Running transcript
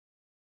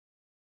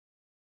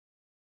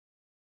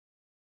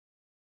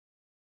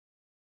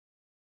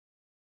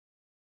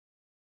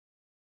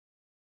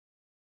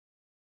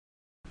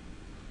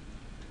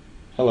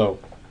Hello,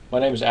 my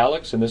name is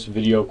Alex, and this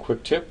video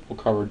quick tip will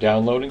cover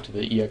downloading to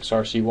the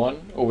EXRC1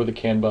 over the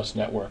CAN bus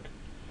network.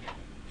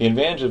 The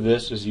advantage of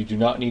this is you do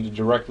not need to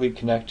directly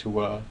connect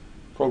to a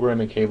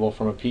programming cable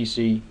from a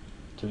PC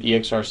to the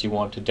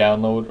EXRC1 to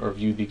download or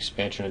view the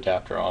expansion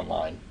adapter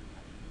online.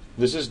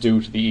 This is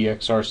due to the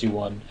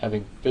EXRC1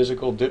 having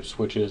physical dip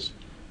switches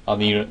on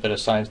the unit that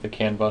assigns the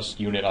CAN bus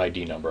unit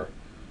ID number.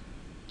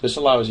 This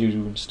allows you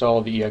to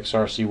install the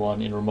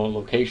EXRC1 in remote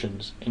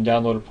locations and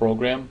download a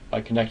program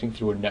by connecting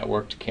through a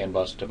networked CAN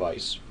bus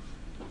device.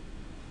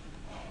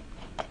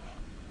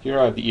 Here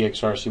I have the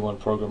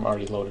EXRC1 program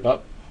already loaded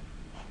up.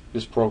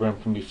 This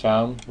program can be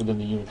found within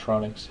the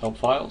Unitronics help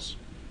files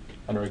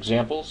under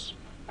Examples,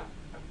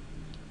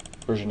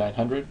 version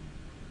 900,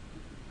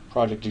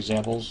 Project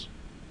Examples,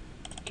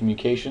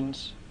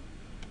 Communications,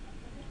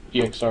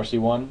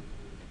 EXRC1,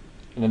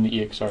 and then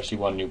the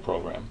EXRC1 new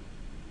program.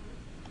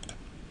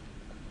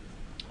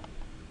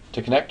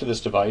 To connect to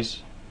this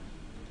device,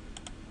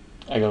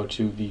 I go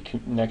to the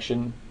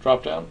Connection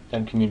dropdown,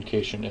 then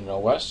Communication in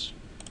OS,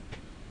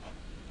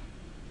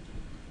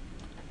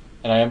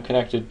 and I am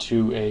connected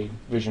to a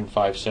Vision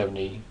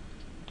 570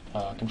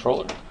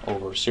 controller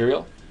over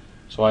serial,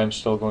 so I am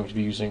still going to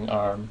be using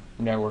our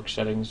network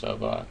settings of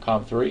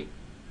COM3,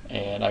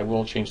 and I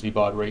will change the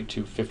baud rate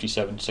to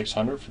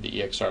 57600 for the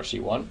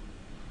EXRC1.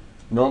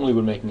 Normally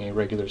when making a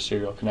regular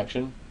serial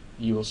connection,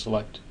 you will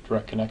select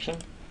direct connection.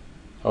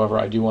 However,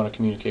 I do want to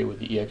communicate with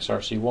the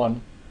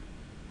EXRC1,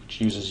 which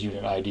uses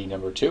unit ID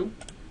number 2.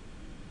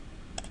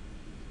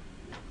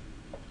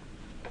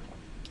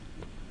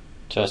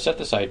 To set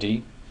this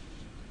ID,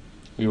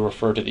 we will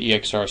refer to the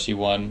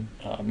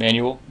EXRC1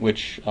 manual,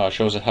 which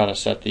shows us how to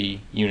set the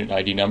unit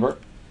ID number.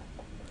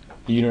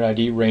 The unit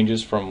ID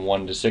ranges from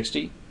 1 to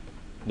 60.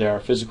 There are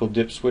physical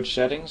dip switch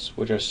settings,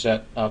 which are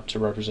set up to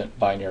represent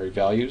binary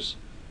values.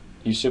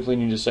 You simply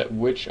need to set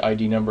which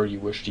ID number you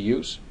wish to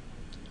use.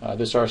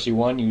 This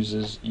RC1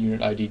 uses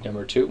unit ID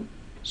number 2,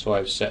 so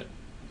I've set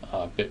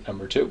bit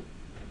number 2.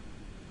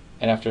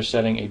 And after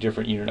setting a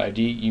different unit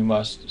ID, you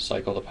must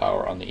cycle the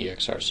power on the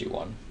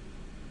EXRC1.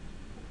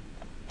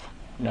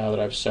 Now that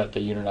I've set the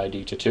unit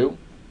ID to 2,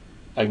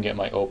 I can get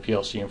my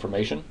OPLC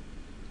information.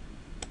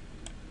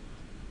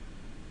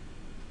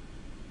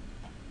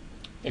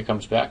 It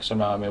comes back, so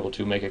now I'm able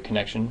to make a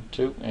connection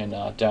to and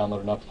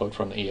download and upload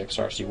from the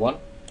EXRC1.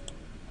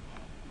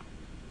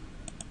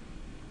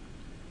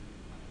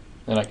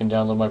 Then I can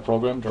download my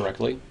program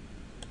directly.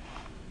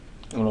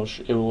 It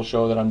will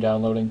show that I'm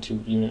downloading to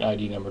unit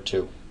ID number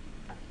 2.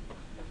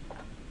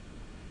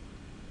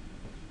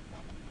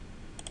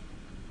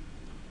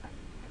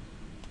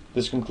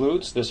 This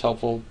concludes this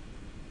helpful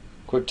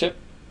quick tip.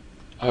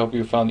 I hope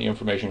you found the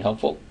information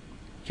helpful.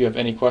 If you have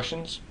any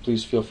questions,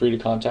 please feel free to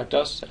contact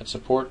us at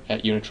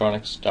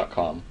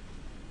support@unitronics.com.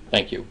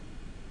 Thank you.